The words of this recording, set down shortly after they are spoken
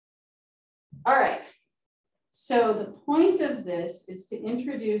All right. So the point of this is to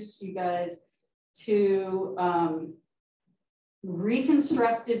introduce you guys to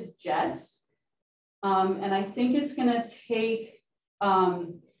reconstructed jets. And I think it's going to take,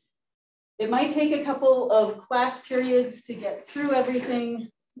 it might take a couple of class periods to get through everything.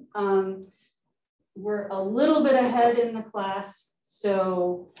 We're a little bit ahead in the class,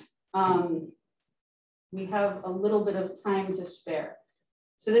 so we have a little bit of time to spare.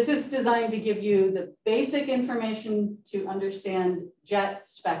 So this is designed to give you the basic information to understand jet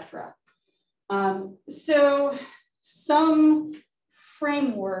spectra. So some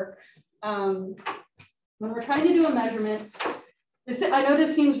framework, when we're trying to do a measurement, I know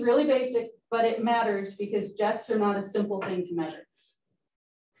this seems really basic, but it matters because jets are not a simple thing to measure.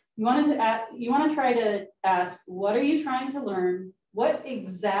 You want to try to ask, what are you trying to learn? What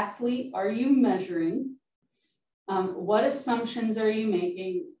exactly are you measuring? What assumptions are you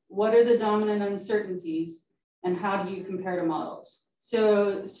making? What are the dominant uncertainties? And how do you compare to models?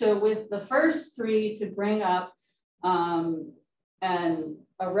 So with the first three to bring up a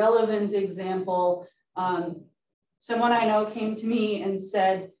relevant example, someone I know came to me and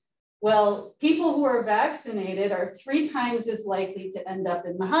said, well, people who are vaccinated are 3 times as likely to end up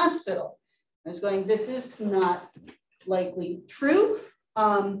in the hospital. I was going, this is not likely true.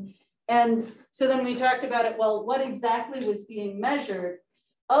 And so then we talked about it, well, what exactly was being measured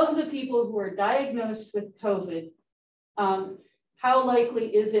of the people who were diagnosed with COVID? How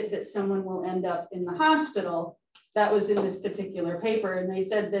likely is it that someone will end up in the hospital? That was in this particular paper. And they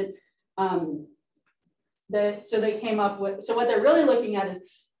said that, so they came up with, so what they're really looking at is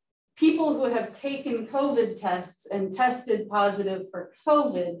people who have taken COVID tests and tested positive for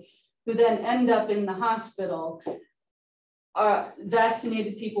COVID, who then end up in the hospital.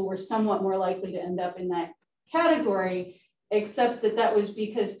 Vaccinated people were somewhat more likely to end up in that category, except that that was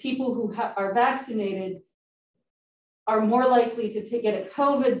because people who are vaccinated are more likely to get a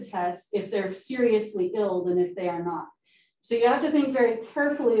COVID test if they're seriously ill than if they are not. So you have to think very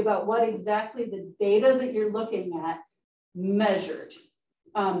carefully about what exactly the data that you're looking at measured.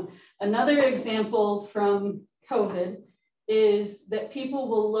 Another example from COVID is that people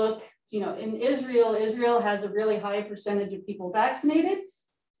will look, in Israel has a really high percentage of people vaccinated.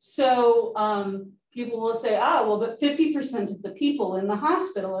 So people will say, well, but 50% of the people in the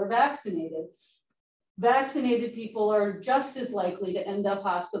hospital are vaccinated. Vaccinated people are just as likely to end up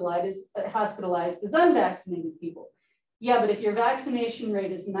hospitalized as unvaccinated people. Yeah, but if your vaccination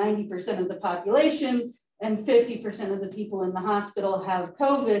rate is 90% of the population and 50% of the people in the hospital have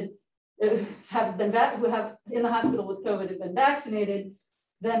COVID, who have in the hospital with COVID have been vaccinated,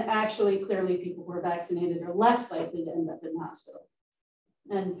 then actually clearly people who are vaccinated are less likely to end up in the hospital.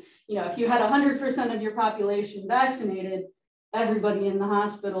 And if you had 100% of your population vaccinated, everybody in the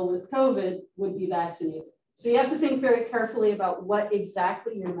hospital with COVID would be vaccinated. So you have to think very carefully about what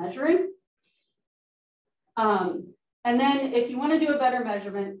exactly you're measuring. And then if you want to do a better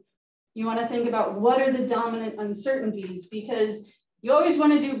measurement, you want to think about what are the dominant uncertainties, because you always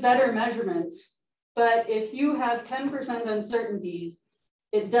want to do better measurements. But if you have 10% uncertainties,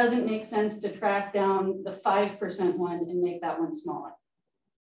 it doesn't make sense to track down the 5% one and make that one smaller.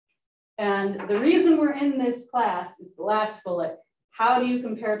 And the reason we're in this class is the last bullet. How do you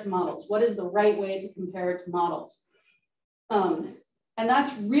compare to models? What is the right way to compare to models? And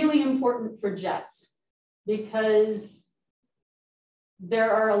that's really important for jets because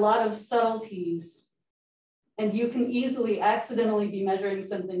there are a lot of subtleties and you can easily accidentally be measuring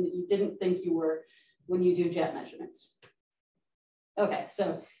something that you didn't think you were when you do jet measurements. Okay,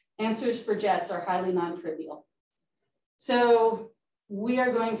 so answers for jets are highly non-trivial. So we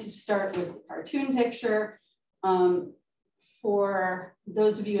are going to start with the cartoon picture. For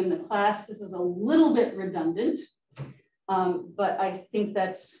those of you in the class, this is a little bit redundant, but I think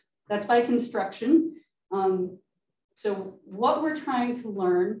that's by construction. So what we're trying to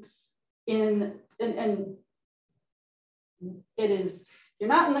learn and it is, if you're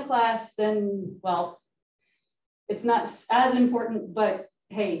not in the class, then, well, it's not as important, but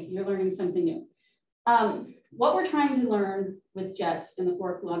hey, you're learning something new. What we're trying to learn with jets in the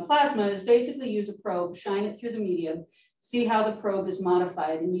quark gluon plasma is basically use a probe, shine it through the medium, see how the probe is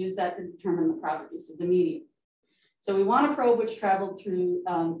modified, and use that to determine the properties of the medium. So we want a probe which traveled through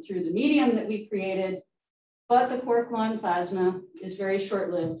the medium that we created, but the quark gluon plasma is very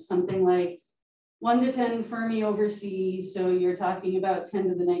short-lived, something like 1 to 10 Fermi over C, so you're talking about 10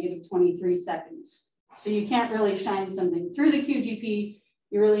 to the negative 23 seconds. So you can't really shine something through the QGP.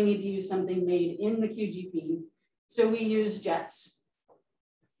 You really need to use something made in the QGP. So we use jets.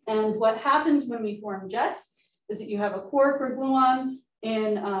 And what happens when we form jets is that you have a quark or gluon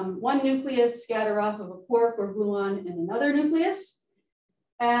in one nucleus, scatter off of a quark or gluon in another nucleus.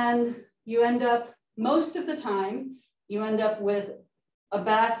 And you end up, most of the time, you end up with a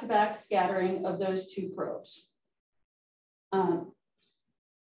back-to-back scattering of those two probes.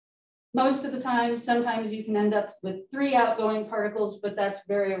 Most of the time, sometimes you can end up with 3 outgoing particles, but that's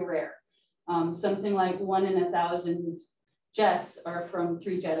very rare. Something like 1 in 1,000 jets are from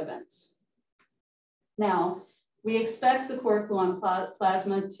 3 jet events. Now, we expect the quark-gluon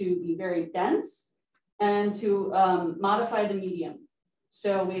plasma to be very dense and to modify the medium.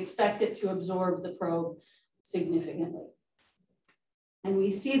 So we expect it to absorb the probe significantly. And we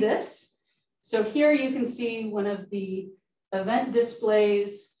see this. So here you can see one of the event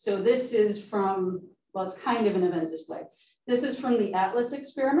displays. So this is from, well, it's kind of an event display. This is from the ATLAS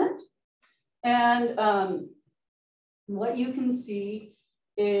experiment. And what you can see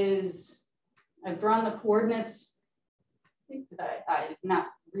is, I've drawn the coordinates. Did I did not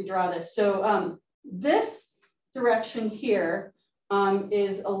redraw this. So this direction here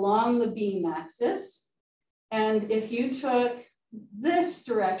is along the beam axis. And if you took this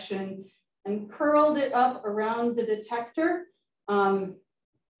direction and curled it up around the detector,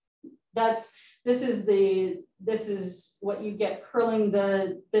 this is what you get curling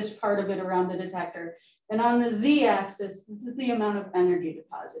this part of it around the detector. And on the z-axis, this is the amount of energy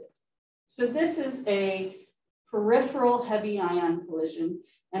deposited. So this is a peripheral heavy ion collision.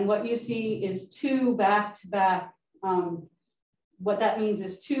 And what you see is 2 back-to-back. What that means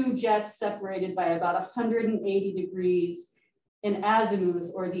is 2 jets separated by about 180 degrees in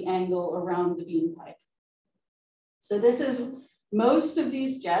azimuth, or the angle around the beam pipe. So this is, most of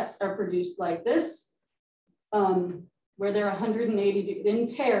these jets are produced like this, where they're 180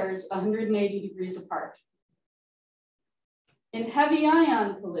 in pairs, 180 degrees apart. In heavy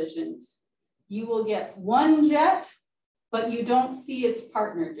ion collisions, you will get 1 jet, but you don't see its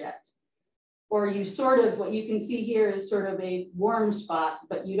partner jet. Or you sort of, what you can see here is sort of a warm spot,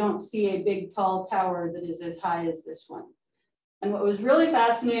 but you don't see a big tall tower that is as high as this one. And what was really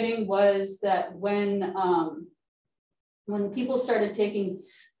fascinating was that when people started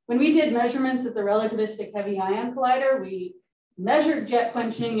when we did measurements at the relativistic heavy ion collider, we measured jet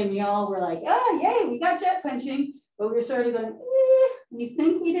quenching and we all were like, oh, yay, we got jet quenching. But we were sort of going, we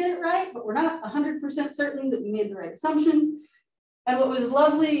think we did it right, but we're not 100% certain that we made the right assumptions. And what was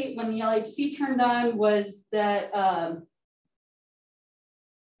lovely when the LHC turned on was that,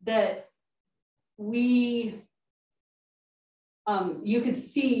 you could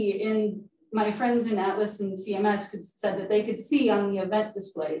see in my friends in Atlas and CMS said that they could see on the event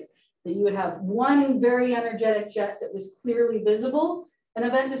displays that you would have 1 very energetic jet that was clearly visible. An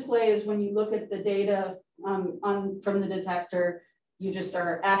event display is when you look at the data from the detector, you just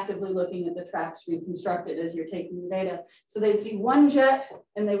are actively looking at the tracks reconstructed as you're taking the data. So they'd see 1 jet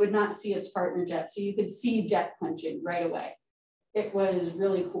and they would not see its partner jet. So you could see jet quenching right away. It was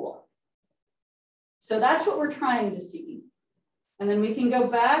really cool. So that's what we're trying to see. And then we can go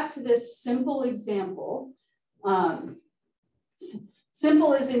back to this simple example.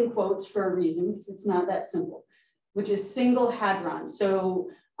 Simple is in quotes for a reason, because it's not that simple, which is single hadron.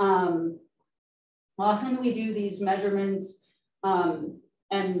 So often we do these measurements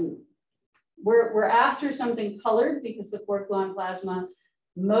and we're after something colored because the quark-gluon plasma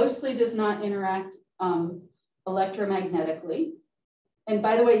mostly does not interact electromagnetically. And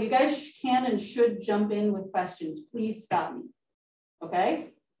by the way, you guys can and should jump in with questions. Please stop me. Okay,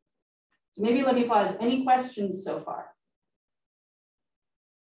 so maybe let me pause. Any questions so far?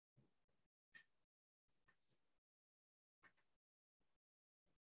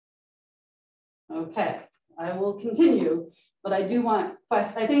 Okay, I will continue, but I do want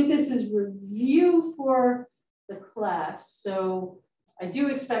questions. I think this is review for the class, so I do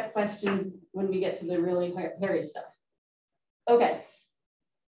expect questions when we get to the really hairy stuff. Okay,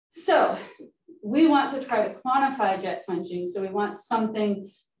 so we want to try to quantify jet quenching. So we want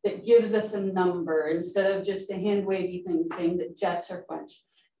something that gives us a number instead of just a hand wavy thing saying that jets are quenched.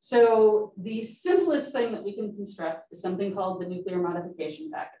 So the simplest thing that we can construct is something called the nuclear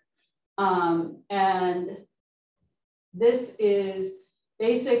modification factor. And this is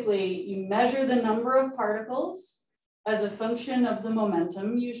basically, you measure the number of particles as a function of the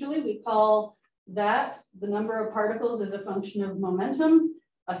momentum. Usually we call that, the number of particles as a function of momentum,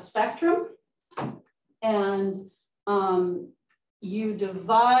 a spectrum. And you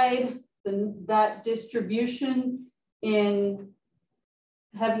divide that distribution in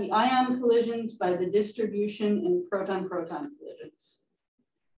heavy ion collisions by the distribution in proton-proton collisions.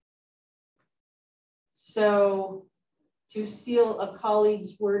 So to steal a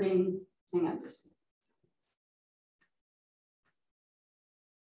colleague's wording, hang on just.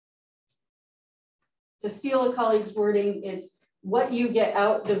 to steal a colleague's wording, it's what you get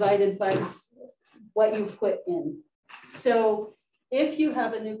out divided by what you put in. So if you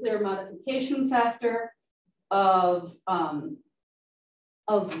have a nuclear modification factor of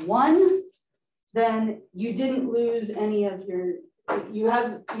 1, then you didn't lose any of your, you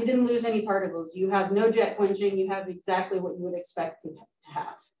didn't lose any particles. You have no jet quenching. You have exactly what you would expect to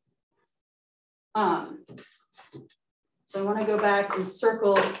have. So I want to go back and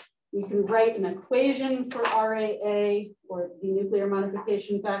circle. You can write an equation for RAA, or the nuclear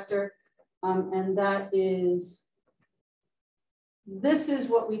modification factor, and that is, this is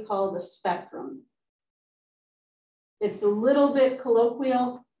what we call the spectrum. It's a little bit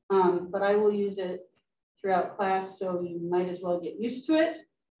colloquial, but I will use it throughout class, so you might as well get used to it.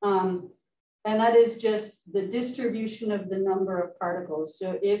 And that is just the distribution of the number of particles.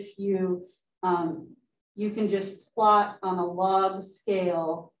 So if you, you can just plot on a log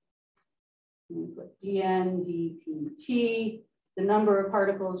scale, you put dn, dpt, the number of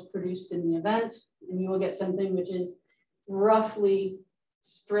particles produced in the event, and you will get something which is roughly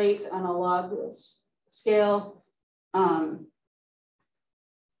straight on a log scale.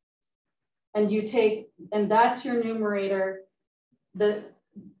 And you take, and that's your numerator. The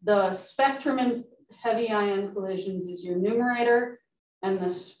spectrum in heavy ion collisions is your numerator, and the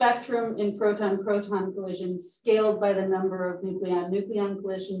spectrum in proton-proton collisions scaled by the number of nucleon-nucleon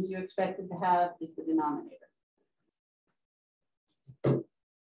collisions you expected to have is the denominator.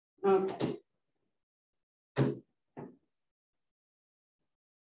 Okay.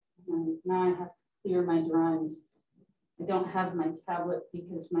 And now I have to clear my drawings. I don't have my tablet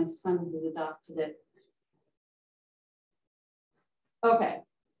because my son has adopted it. Okay,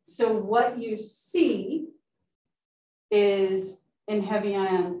 so what you see is in heavy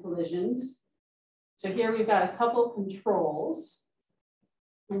ion collisions. So here we've got a couple controls,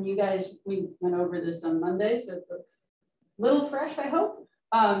 and you guys, we went over this on Monday, so it's a little fresh, I hope.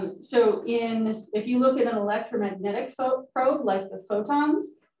 So if you look at an electromagnetic probe like the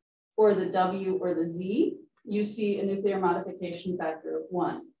photons or the W or the Z, you see a nuclear modification factor of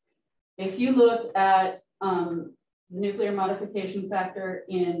 1. If you look at the nuclear modification factor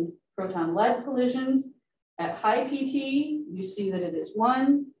in proton-lead collisions at high PT, you see that it is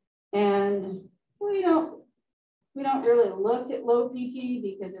 1. And we don't really look at low PT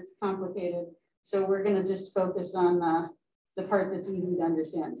because it's complicated. So we're going to just focus on the part that's easy to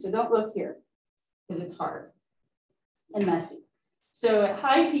understand. So don't look here because it's hard and messy. So at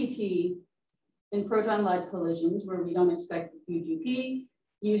high PT, in proton-lead collisions, where we don't expect a QGP,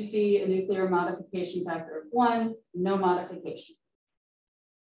 you see a nuclear modification factor of 1, no modification.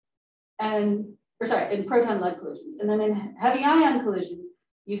 In proton-lead collisions. And then in heavy ion collisions,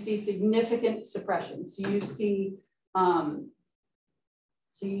 you see significant suppression. So you see,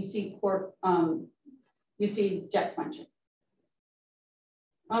 you see jet quenching.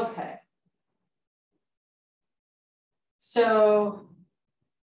 Okay. So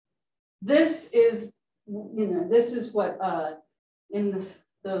this is, this is what in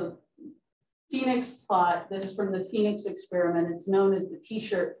the Phoenix plot, this is from the Phoenix experiment. It's known as the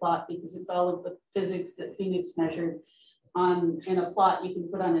t-shirt plot because it's all of the physics that Phoenix measured in a plot you can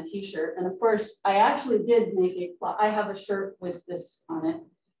put on a t-shirt. And of course, I actually did make a plot. I have a shirt with this on it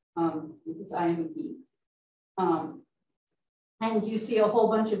because I am a geek. And you see a whole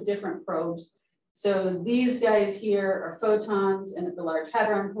bunch of different probes. So these guys here are photons, and at the Large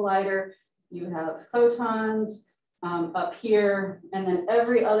Hadron Collider, you have photons up here, and then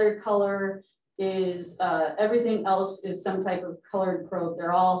every other color is, everything else is some type of colored probe.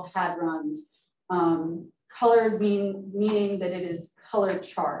 They're all hadrons. Colored meaning that it is color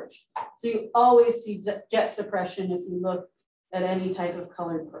charged. So you always see jet suppression if you look at any type of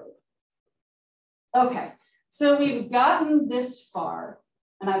colored probe. Okay, so we've gotten this far.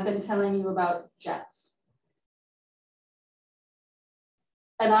 And I've been telling you about jets.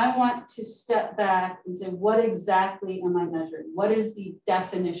 And I want to step back and say, what exactly am I measuring? What is the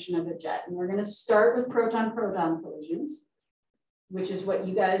definition of a jet? And we're going to start with proton-proton collisions, which is what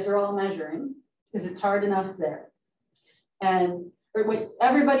you guys are all measuring, because it's hard enough there. And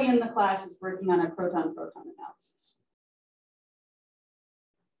everybody in the class is working on a proton-proton analysis.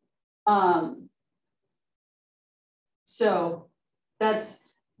 So that's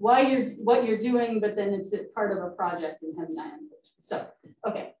what you're doing, but then it's part of a project in heavy ion collision. So,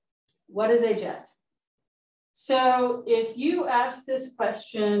 okay, what is a jet? So if you ask this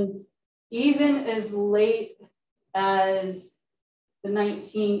question, even as late as the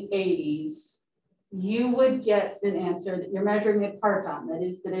 1980s, you would get an answer that you're measuring a parton. That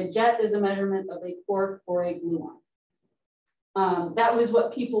is, that a jet is a measurement of a quark or a gluon. That was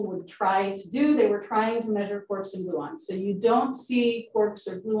what people would try to do. They were trying to measure quarks and gluons. So you don't see quarks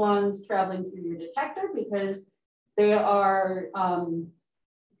or gluons traveling through your detector because they are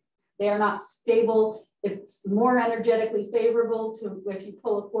not stable. It's more energetically favorable to, if you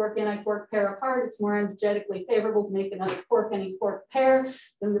pull a quark anti-quark pair apart, it's more energetically favorable to make another quark anti-quark pair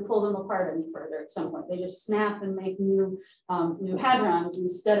than to pull them apart any further at some point. They just snap and make new hadrons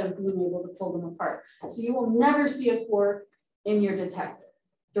instead of being able to pull them apart. So you will never see a quark in your detector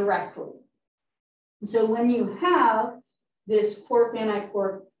directly. So when you have this quark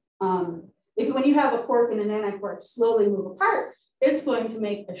anti-quark, when you have a quark and an anti-quark slowly move apart, it's going to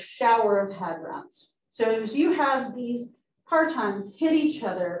make a shower of hadrons. So as you have these partons hit each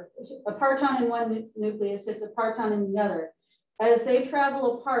other, a parton in one nucleus hits a parton in the other, as they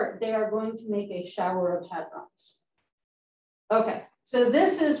travel apart, they are going to make a shower of hadrons. Okay, so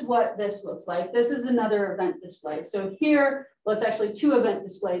this is what this looks like. This is another event display. So here, well, it's actually two event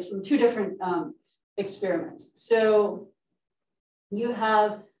displays from two different experiments. So you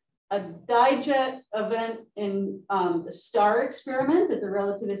have a dijet event in the STAR experiment at the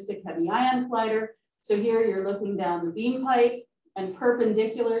relativistic heavy ion collider. So here you're looking down the beam pipe, and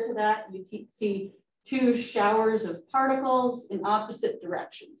perpendicular to that, you see two showers of particles in opposite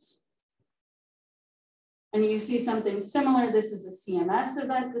directions. And you see something similar. This is a CMS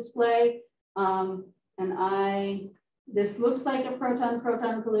event display. This looks like a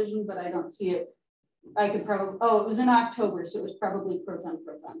proton-proton collision, but I don't see it. I could probably, oh, it was in October, so it was probably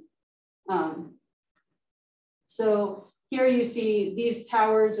proton-proton. So here you see these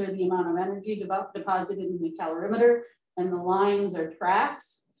towers are the amount of energy deposited in the calorimeter, and the lines are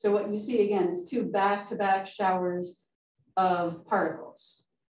tracks. So what you see again is two back-to-back showers of particles.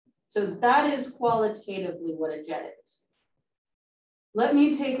 So that is qualitatively what a jet is. Let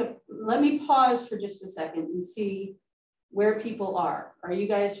me pause for just a second and see where people are. Are you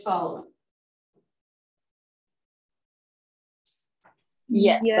guys following?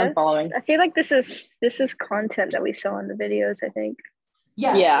 Yes, I'm following. I feel like this is content that we saw in the videos, I think.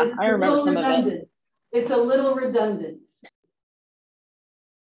 Yes, yeah, I remember some redundant. of it. It's a little redundant.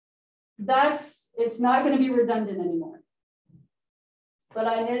 It's not going to be redundant anymore. But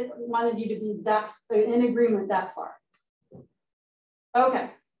I wanted you to be in agreement that far. Okay,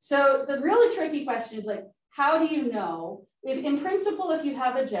 so the really tricky question is like, how do you know, if in principle, if you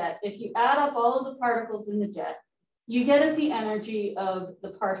have a jet, if you add up all of the particles in the jet, you get at the energy of the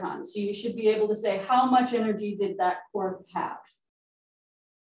parton. So you should be able to say, how much energy did that quark have?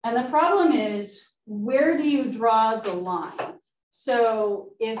 And the problem is, where do you draw the line?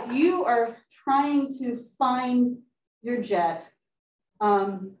 So if you are trying to find your jet,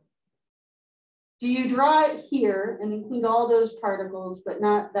 do you draw it here and include all those particles, but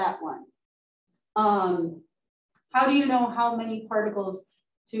not that one? How do you know how many particles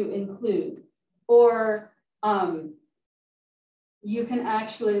to include? Or you can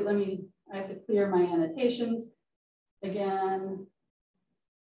actually, I have to clear my annotations again.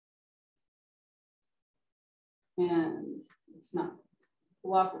 And it's not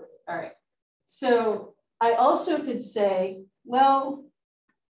cooperative. All right. So I also could say, well,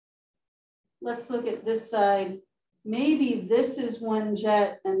 let's look at this side. Maybe this is one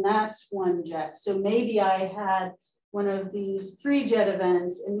jet and that's one jet. So maybe I had one of these 3 jet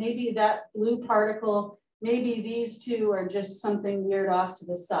events, and maybe that blue particle, maybe these two are just something weird off to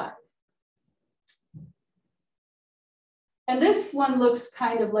the side. And this one looks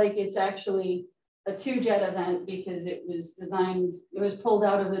kind of like it's actually a 2-jet event because it was designed, it was pulled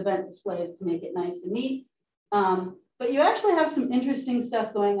out of event displays to make it nice and neat. But you actually have some interesting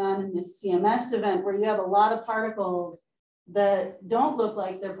stuff going on in this CMS event where you have a lot of particles that don't look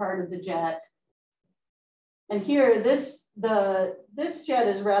like they're part of the jet. And here, this jet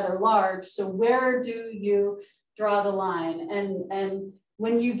is rather large. So where do you draw the line? And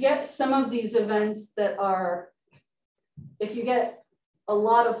when you get some of these events that are, if you get a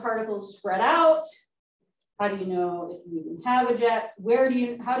lot of particles spread out, how do you know if you even have a jet?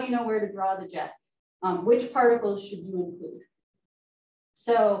 How do you know where to draw the jet? Which particles should you include?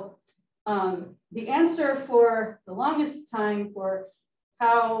 So the answer for the longest time for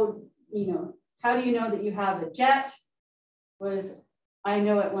how do you know that you have a jet was, I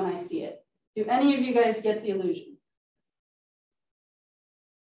know it when I see it. Do any of you guys get the illusion?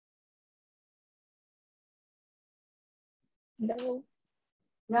 No.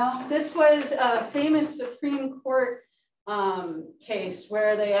 No, this was a famous Supreme Court case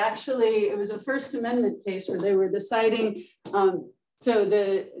where they actually, it was a First Amendment case where they were deciding,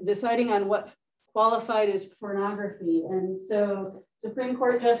 deciding on what qualified as pornography. And so Supreme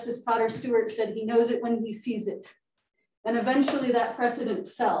Court Justice Potter Stewart said he knows it when he sees it. And eventually that precedent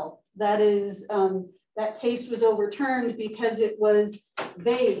fell. That is, that case was overturned because it was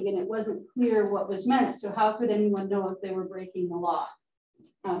vague and it wasn't clear what was meant. So how could anyone know if they were breaking the law?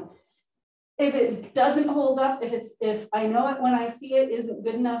 If it doesn't hold up, if I know it when I see it isn't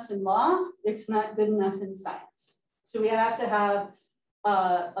good enough in law, it's not good enough in science. So we have to have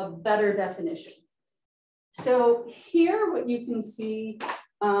a better definition. So here, what you can see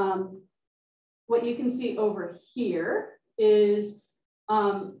over here is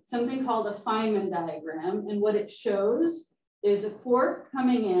something called a Feynman diagram. And what it shows is a quark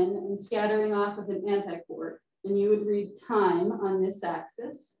coming in and scattering off of an antiquark. And you would read time on this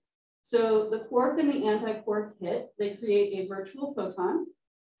axis. So the quark and the antiquark hit, they create a virtual photon.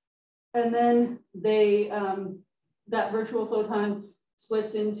 And then they, that virtual photon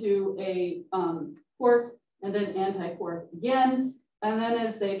splits into a quark and an antiquark again. And then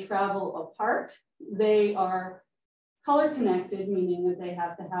as they travel apart, they are color connected, meaning that they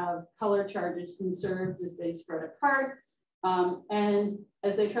have to have color charges conserved as they spread apart. And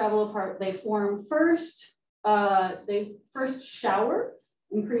as they travel apart, they form first, they first shower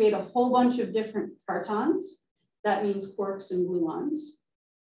and create a whole bunch of different partons. That means quarks and gluons.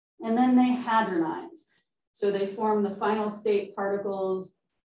 And then they hadronize. So they form the final state particles,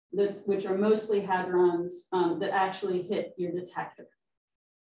 which are mostly hadrons that actually hit your detector.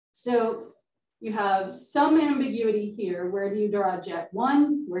 So you have some ambiguity here. Where do you draw jet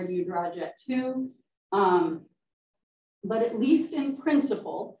 1? Where do you draw jet 2? But at least in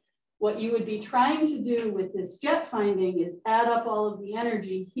principle, what you would be trying to do with this jet finding is add up all of the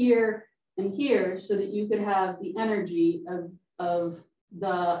energy here and here so that you could have the energy of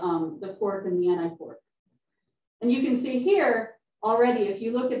the quark and the antiquark. And you can see here already, if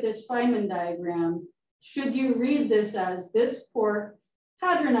you look at this Feynman diagram, should you read this as this quark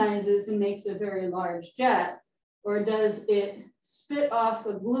hadronizes and makes a very large jet, or does it spit off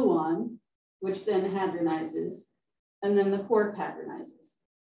a gluon, which then hadronizes, and then the quark hadronizes?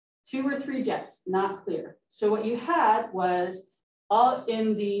 2 or 3 jets, not clear. So what you had was all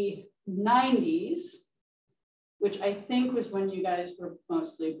in the 90s, which I think was when you guys were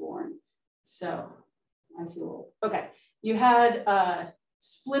mostly born. So I feel old. Okay, you had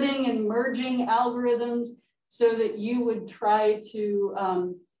splitting and merging algorithms so that you would try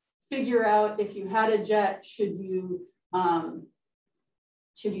to figure out if you had a jet, should you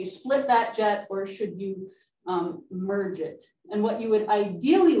split that jet or should you merge it? And what you would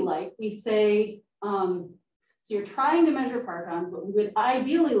ideally like, we say, so you're trying to measure partons, what we would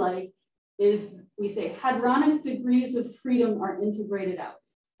ideally like is, we say hadronic degrees of freedom are integrated out.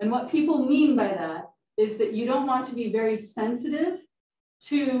 And what people mean by that is that you don't want to be very sensitive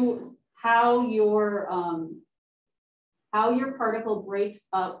to how your particle breaks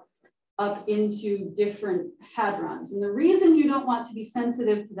up into different hadrons. And the reason you don't want to be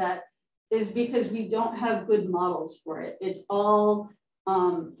sensitive to that is because we don't have good models for it. It's all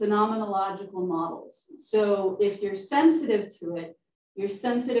phenomenological models. So if you're sensitive to it, you're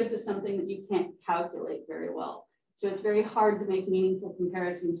sensitive to something that you can't calculate very well. So it's very hard to make meaningful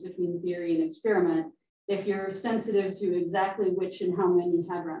comparisons between theory and experiment if you're sensitive to exactly which and how many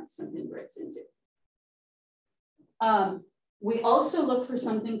hadrons something breaks into. We also look for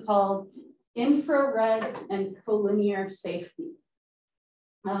something called infrared and collinear safety.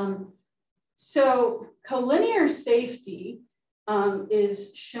 So collinear safety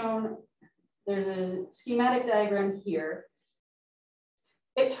is shown, there's a schematic diagram here.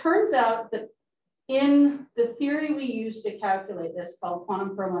 It turns out that in the theory we use to calculate this, called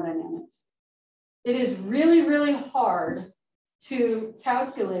quantum chromodynamics, it is really, really hard to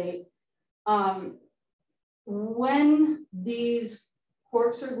calculate when these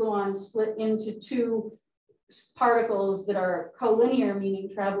quarks or gluons split into 2 particles that are collinear, meaning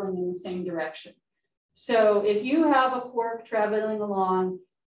traveling in the same direction. So if you have a quark traveling along,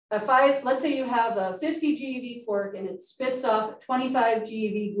 let's say you have a 50 GeV quark and it spits off a 25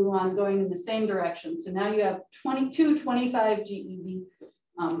 GeV gluon going in the same direction. So now you have 22 25 GeV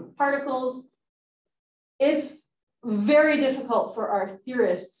particles. It's very difficult for our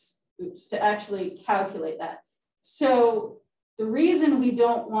theorists to actually calculate that. So the reason we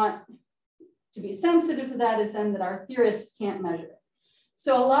don't want to be sensitive to that is then that our theorists can't measure it.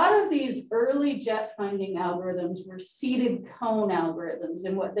 So a lot of these early jet finding algorithms were seeded cone algorithms.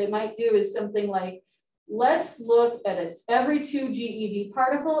 And what they might do is something like, let's look at every 2 GeV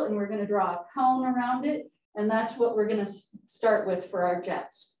particle and we're going to draw a cone around it. And that's what we're going to start with for our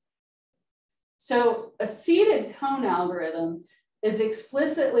jets. So a seeded cone algorithm is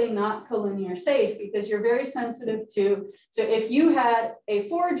explicitly not collinear safe because you're very sensitive to, so if you had a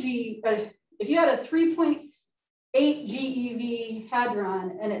 3 8 GeV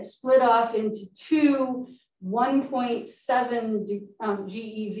hadron, and it split off into two 1.7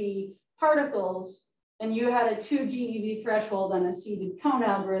 GeV particles, and you had a 2 GeV threshold on a seeded cone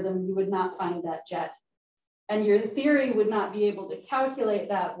algorithm, you would not find that jet. And your theory would not be able to calculate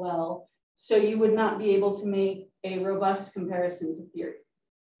that well, so you would not be able to make a robust comparison to theory.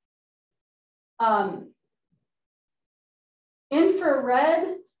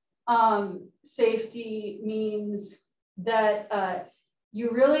 Infrared safety means that you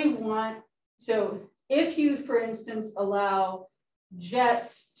really want, so if you, for instance, allow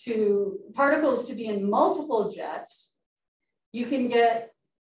particles to be in multiple jets, you can get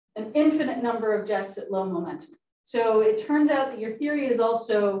an infinite number of jets at low momentum. So it turns out that your theory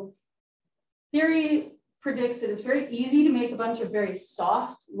predicts that it's very easy to make a bunch of very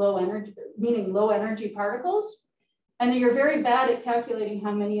soft, low energy particles, and that you're very bad at calculating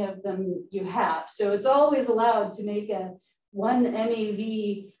how many of them you have. So it's always allowed to make a 1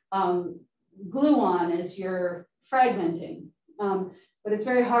 MeV gluon as you're fragmenting. But it's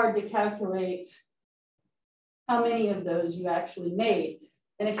very hard to calculate how many of those you actually made.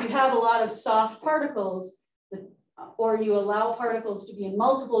 And if you have a lot of soft particles, or you allow particles to be in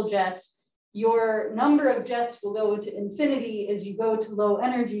multiple jets, your number of jets will go to infinity as you go to low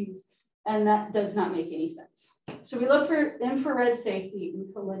energies, and that does not make any sense. So we look for infrared safety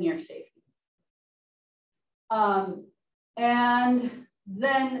and collinear safety. And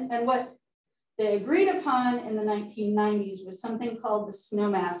what they agreed upon in the 1990s was something called the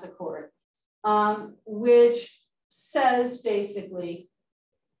Snowmass Accord, which says basically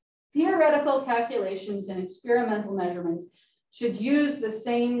theoretical calculations and experimental measurements should use the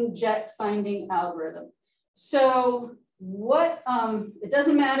same jet finding algorithm. So it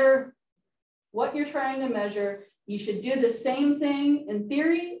doesn't matter what you're trying to measure, you should do the same thing in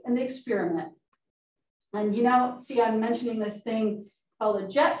theory and experiment. And see, I'm mentioning this thing called a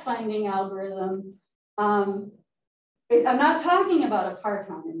jet finding algorithm. I'm not talking about a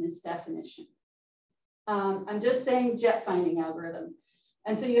parton in this definition. I'm just saying jet finding algorithm.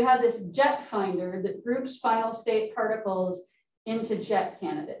 And so you have this jet finder that groups final state particles into jet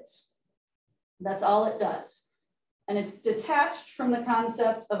candidates. That's all it does. And it's detached from the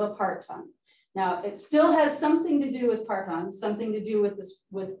concept of a parton. Now, it still has something to do with partons, something to do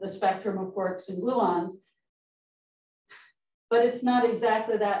with the spectrum of quarks and gluons, but it's not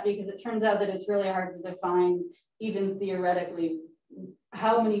exactly that, because it turns out that it's really hard to define, even theoretically,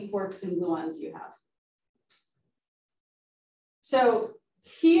 how many quarks and gluons you have. So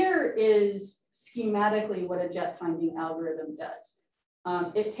here is schematically what a jet finding algorithm does.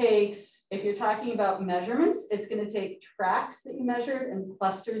 It takes, if you're talking about measurements, it's going to take tracks that you measured and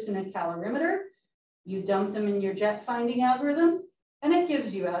clusters in a calorimeter. You dump them in your jet finding algorithm, and it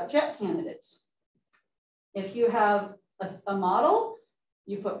gives you out jet candidates. If you have a model,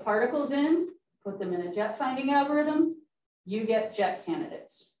 you put particles in, put them in a jet finding algorithm, you get jet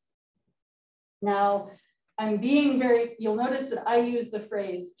candidates. Now, I'm being you'll notice that I use the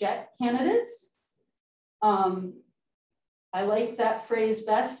phrase jet candidates. I like that phrase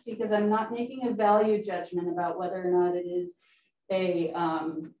best because I'm not making a value judgment about whether or not it is a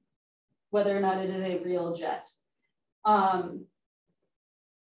real jet.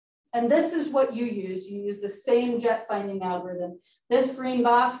 And this is what you use. You use the same jet finding algorithm. This green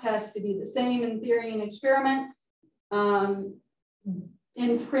box has to be the same in theory and experiment.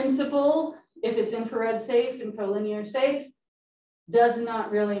 In principle, if it's infrared safe and collinear safe, does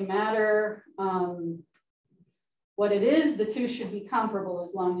not really matter what it is. The two should be comparable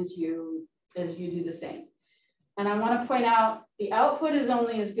as long as you do the same. And I want to point out the output is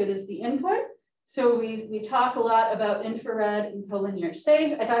only as good as the input. So we talk a lot about infrared and collinear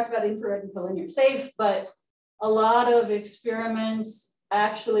safe. I talked about infrared and collinear safe, but a lot of experiments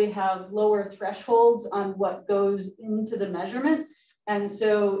actually have lower thresholds on what goes into the measurement. And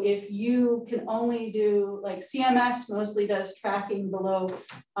so if you can only do, like CMS mostly does tracking below,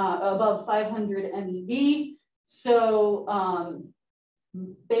 above 500 MeV. So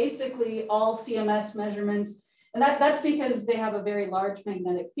basically all CMS measurements, and that's because they have a very large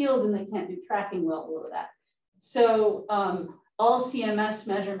magnetic field and they can't do tracking well below that. So all CMS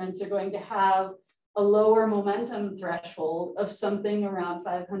measurements are going to have a lower momentum threshold of something around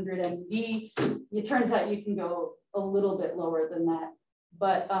 500 MeV. It turns out you can go a little bit lower than that,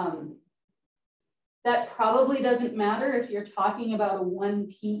 but that probably doesn't matter if you're talking about a 1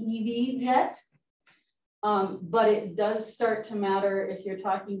 TeV jet, but it does start to matter if you're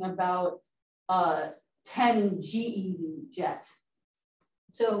talking about 10 GeV jet.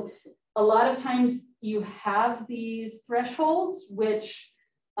 So a lot of times you have these thresholds, which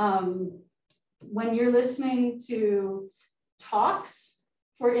when you're listening to talks,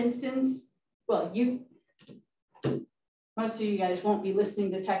 for instance, well, most of you guys won't be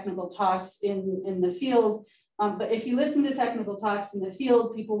listening to technical talks in the field, but if you listen to technical talks in the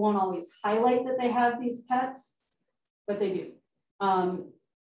field, people won't always highlight that they have these pets, but they do.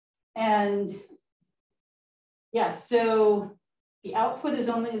 And yeah, so the output is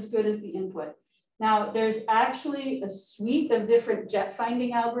only as good as the input. Now, there's actually a suite of different jet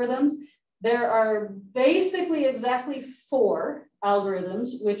finding algorithms. There are basically exactly 4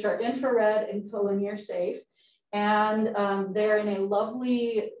 algorithms, which are infrared and collinear safe. And they're in a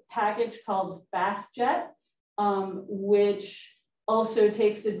lovely package called FastJet, which also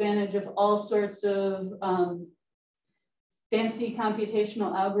takes advantage of all sorts of fancy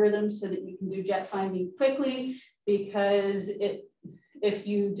computational algorithms so that you can do jet finding quickly, because if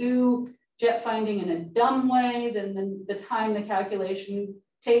you do jet finding in a dumb way, then the time the calculation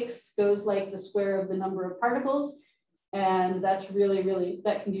takes goes like the square of the number of particles. And that's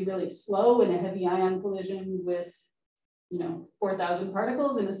that can be really slow in a heavy ion collision with, 4,000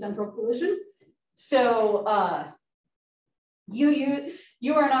 particles in a central collision. So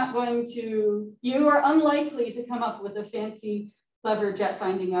you are unlikely to come up with a fancy, clever jet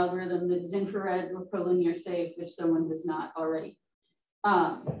finding algorithm that is infrared or collinear safe if someone does not already.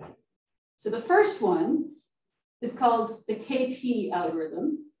 So the first one is called the KT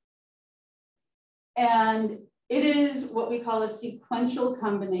algorithm. And it is what we call a sequential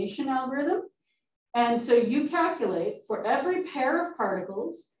combination algorithm. And so you calculate for every pair of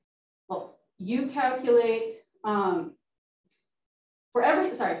particles, well, you calculate for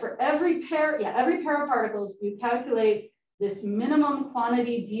every pair of particles, you calculate this minimum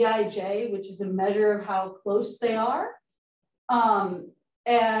quantity Dij, which is a measure of how close they are.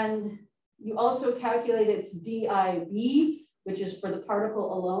 And you also calculate its Dib, which is for the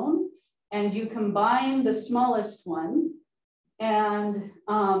particle alone. And you combine the smallest one. And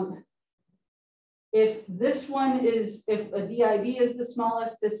if a Dib is the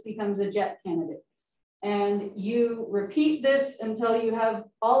smallest, this becomes a jet candidate. And you repeat this until you have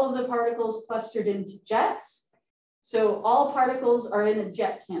all of the particles clustered into jets. So all particles are in a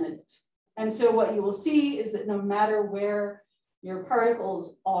jet candidate. And so what you will see is that no matter where your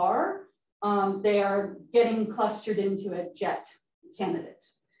particles are, they are getting clustered into a jet candidate.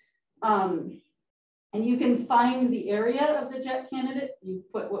 And you can find the area of the jet candidate. You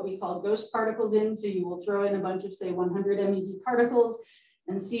put what we call ghost particles in. So you will throw in a bunch of, say, 100 MeV particles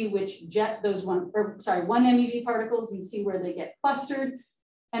and see which jet those 1 MeV particles and see where they get clustered.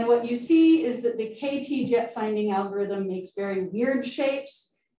 And what you see is that the KT jet finding algorithm makes very weird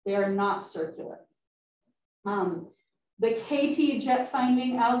shapes. They are not circular. The KT jet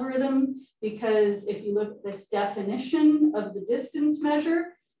finding algorithm, because if you look at this definition of the distance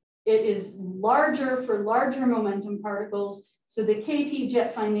measure, it is larger for larger momentum particles. So the KT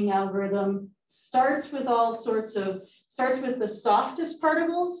jet finding algorithm starts with the softest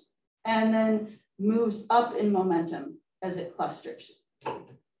particles and then moves up in momentum as it clusters.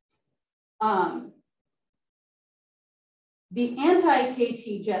 The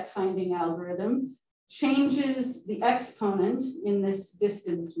anti-KT jet finding algorithm changes the exponent in this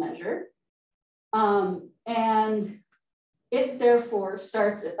distance measure. And it therefore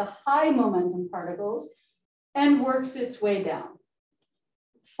starts at the high momentum particles and works its way down.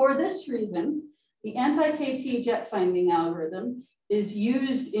 For this reason, the anti-KT jet finding algorithm is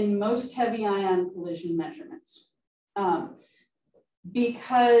used in most heavy ion collision measurements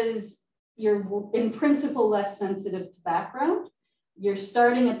because you're in principle less sensitive to background. You're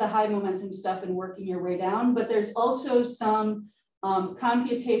starting at the high momentum stuff and working your way down, but there's also some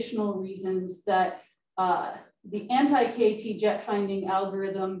computational reasons that the anti-KT jet finding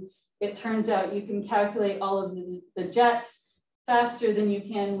algorithm, it turns out you can calculate all of the jets faster than you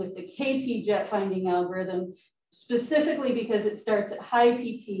can with the KT jet finding algorithm, specifically because it starts at high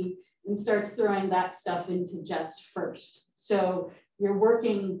PT and starts throwing that stuff into jets first. So you're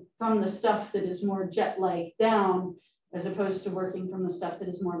working from the stuff that is more jet-like down, as opposed to working from the stuff that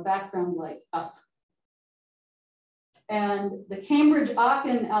is more background-like up. And the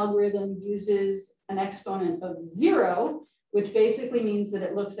Cambridge-Aachen algorithm uses an exponent of 0, which basically means that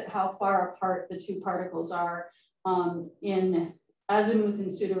it looks at how far apart the two particles are in azimuth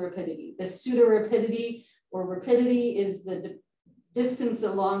and pseudorapidity. The pseudorapidity or rapidity is the distance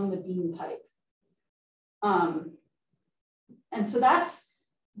along the beam pipe. And so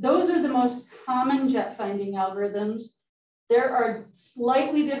those are the most common jet finding algorithms. There are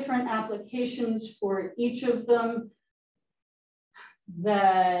slightly different applications for each of them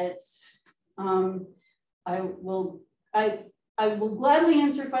that I I will gladly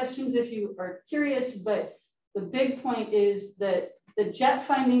answer questions if you are curious, but the big point is that the jet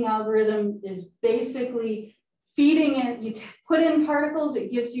finding algorithm is basically feeding in, you put in particles,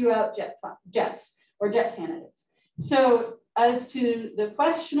 it gives you out jets or jet candidates. So as to the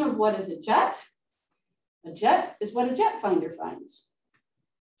question of what is a jet is what a jet finder finds.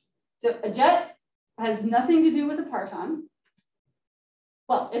 So a jet has nothing to do with a parton.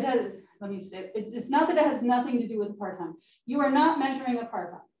 Well, it has, let me say, it's not that it has nothing to do with a parton. You are not measuring a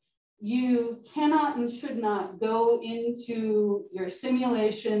parton. You cannot and should not go into your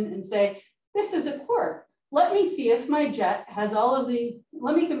simulation and say, this is a quark. Let me see if my jet has all of the,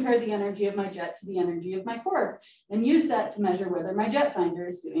 let me compare the energy of my jet to the energy of my quark and use that to measure whether my jet finder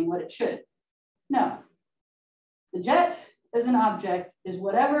is doing what it should. No, the jet as an object is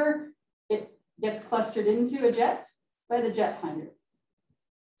whatever it gets clustered into a jet by the jet finder.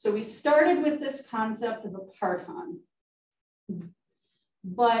 So we started with this concept of a parton.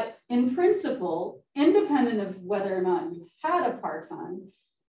 But in principle, independent of whether or not you had a parton,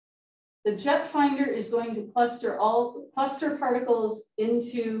 the jet finder is going to cluster particles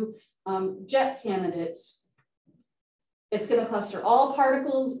into jet candidates. It's going to cluster all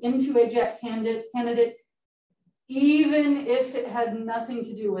particles into a jet candidate, even if it had nothing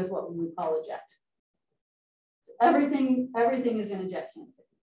to do with what we would call a jet. Everything is in a jet candidate.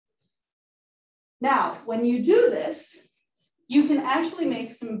 Now, when you do this, you can actually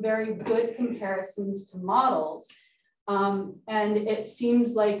make some very good comparisons to models. And it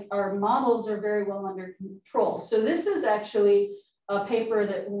seems like our models are very well under control. So this is actually a paper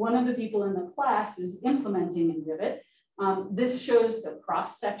that one of the people in the class is implementing in Rivet. This shows the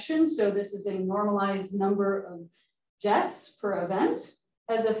cross section. So this is a normalized number of jets per event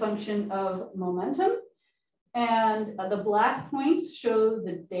as a function of momentum. And the black points show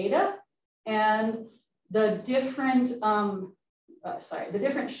the data, and the different, the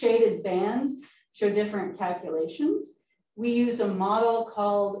different shaded bands show different calculations. We use a model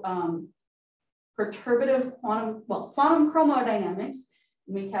called quantum chromodynamics.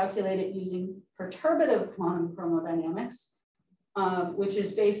 And we calculate it using perturbative quantum chromodynamics, which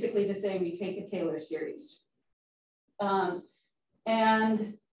is basically to say we take a Taylor series. And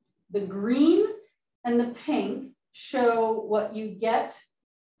the green and the pink show what you get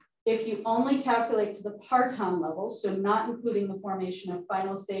if you only calculate to the parton level, so not including the formation of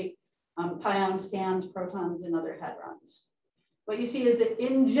final state pion scans, protons, and other hadrons. What you see is that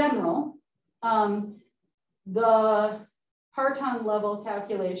in general, the parton level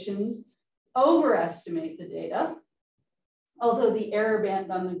calculations overestimate the data, although the error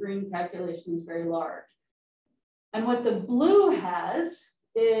band on the green calculation is very large. And what the blue has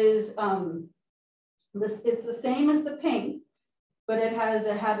is, it's the same as the pink, but it has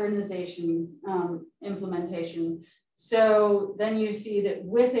a hadronization implementation. So then you see that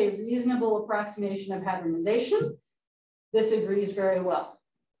with a reasonable approximation of hadronization, this agrees very well.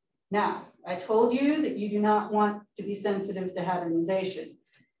 Now, I told you that you do not want to be sensitive to hadronization.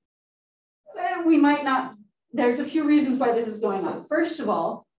 We might not, there's a few reasons why this is going on. First of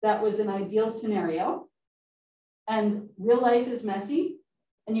all, that was an ideal scenario, and real life is messy,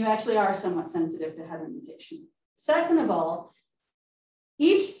 and you actually are somewhat sensitive to hadronization. Second of all,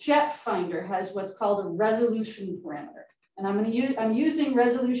 each jet finder has what's called a resolution parameter. And I'm using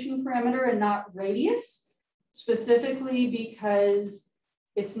resolution parameter and not radius, specifically because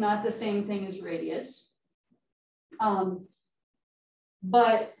it's not the same thing as radius.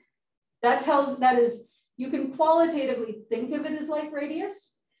 But you can qualitatively think of it as like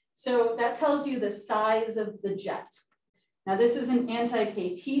radius. So that tells you the size of the jet. Now this is an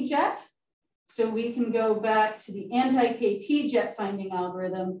anti-KT jet. So we can go back to the anti-KT jet finding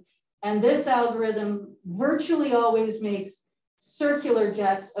algorithm. And this algorithm virtually always makes circular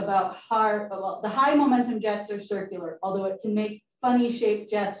jets about the high momentum jets are circular, although it can make funny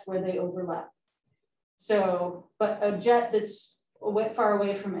shaped jets where they overlap. So, but a jet that's far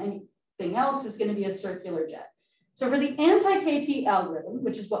away from anything else is going to be a circular jet. So for the anti-KT algorithm,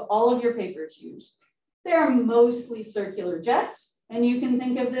 which is what all of your papers use, they are mostly circular jets. And you can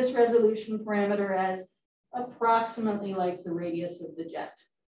think of this resolution parameter as approximately like the radius of the jet.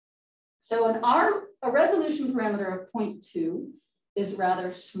 So a resolution parameter of 0.2 is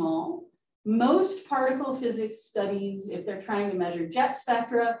rather small. Most particle physics studies, if they're trying to measure jet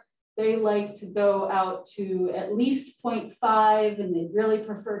spectra, they like to go out to at least 0.5, and they really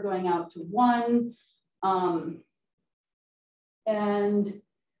prefer going out to 1. And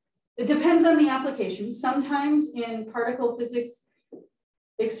it depends on the application. Sometimes in particle physics,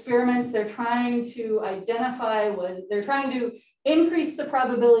 experiments, they're trying to identify they're trying to increase the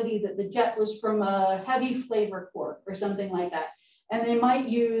probability that the jet was from a heavy flavor quark or something like that. And they might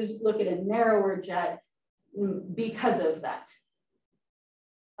look at a narrower jet because of that.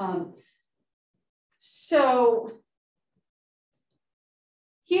 So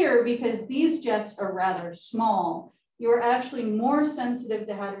here, because these jets are rather small, you're actually more sensitive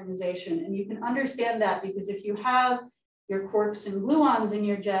to hadronization. And you can understand that because if you have your quarks and gluons in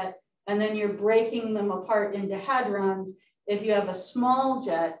your jet, and then you're breaking them apart into hadrons, if you have a small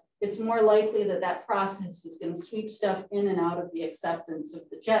jet, it's more likely that that process is going to sweep stuff in and out of the acceptance of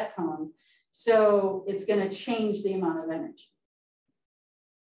the jet cone. So it's going to change the amount of energy.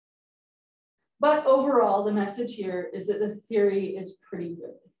 But overall, the message here is that the theory is pretty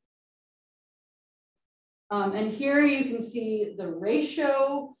good. And here you can see the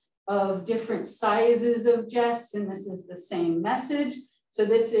ratio of different sizes of jets, and this is the same message. So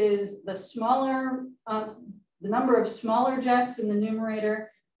this is the smaller, the number of smaller jets in the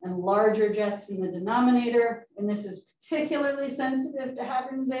numerator and larger jets in the denominator. And this is particularly sensitive to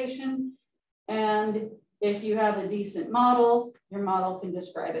hadronization. And if you have a decent model, your model can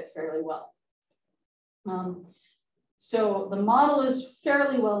describe it fairly well. So the model is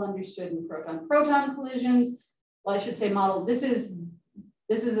fairly well understood in proton-proton collisions. Well, I should say model. This is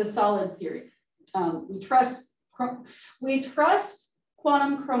a solid theory. We trust quantum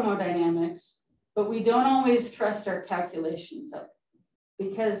chromodynamics, but we don't always trust our calculations of it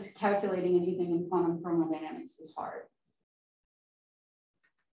because calculating anything in quantum chromodynamics is hard.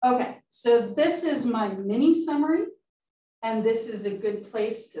 Okay, so this is my mini summary. And this is a good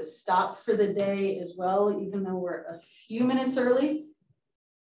place to stop for the day as well, even though we're a few minutes early.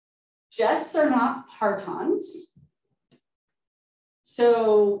 Jets are not partons.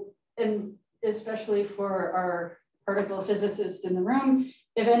 So, and especially for our particle physicist in the room,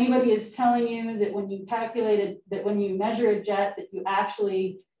 if anybody is telling you that when you when you measure a jet, that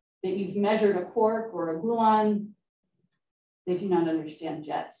you've measured a quark or a gluon, they do not understand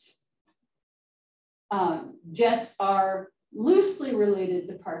jets. Jets are loosely related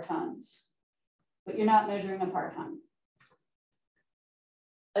to partons, but you're not measuring a parton.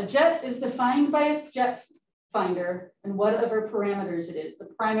 A jet is defined by its jet finder and whatever parameters it is. The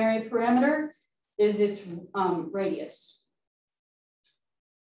primary parameter is its radius.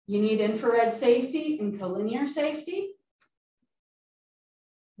 You need infrared safety and collinear safety.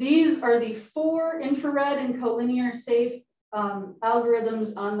 These are the 4 infrared and collinear safe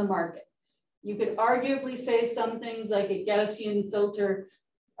algorithms on the market. You could arguably say some things like a Gaussian filter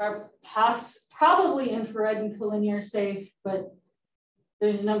are probably infrared and collinear safe, but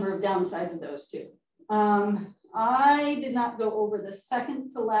there's a number of downsides of those too. I did not go over the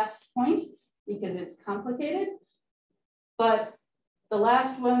second to last point because it's complicated, but the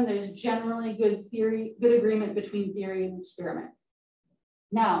last one, there's generally good agreement between theory and experiment.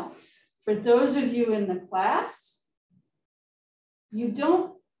 Now, for those of you in the class, you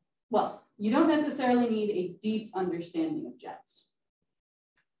don't necessarily need a deep understanding of jets.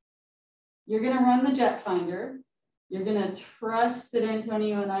 You're going to run the jet finder. You're going to trust that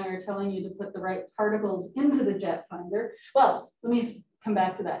Antonio and I are telling you to put the right particles into the jet finder. Well, let me come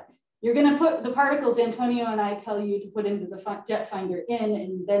back to that. You're going to put the particles Antonio and I tell you to put into the jet finder in,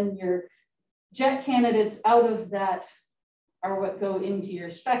 and then your jet candidates out of that are what go into your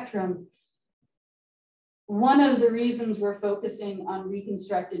spectrum. One of the reasons we're focusing on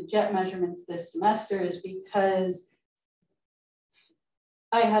reconstructed jet measurements this semester is because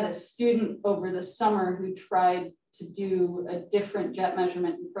I had a student over the summer who tried to do a different jet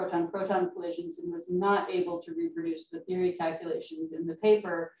measurement in proton-proton collisions and was not able to reproduce the theory calculations in the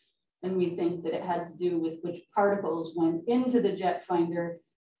paper. And we think that it had to do with which particles went into the jet finder.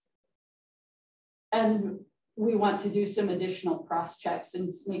 And we want to do some additional cross checks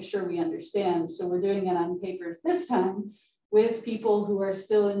and make sure we understand. So we're doing it on papers this time with people who are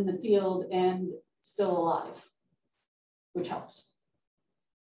still in the field and still alive, which helps.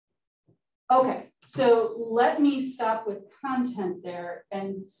 Okay, so let me stop with content there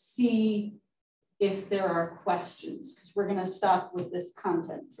and see if there are questions, because we're going to stop with this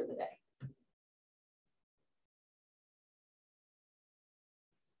content for the day.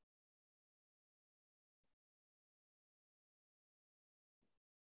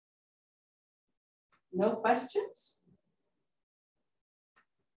 No questions?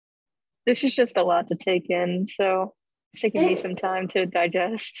 This is just a lot to take in, so it's taking me some time to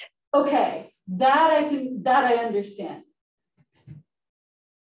digest. Okay, that I understand.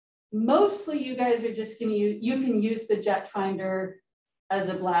 Mostly you guys are just going to use, you can use the jet finder as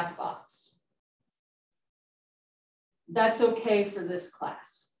a black box. that's okay for this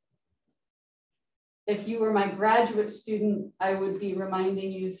class. If you were my graduate student, I would be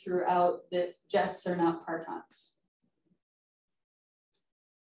reminding you throughout that jets are not partons.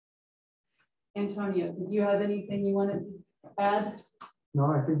 Antonio, did you have anything you wanted to add? No,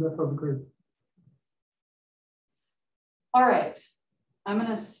 I think that was great. All right, I'm going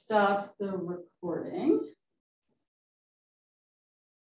to stop the recording.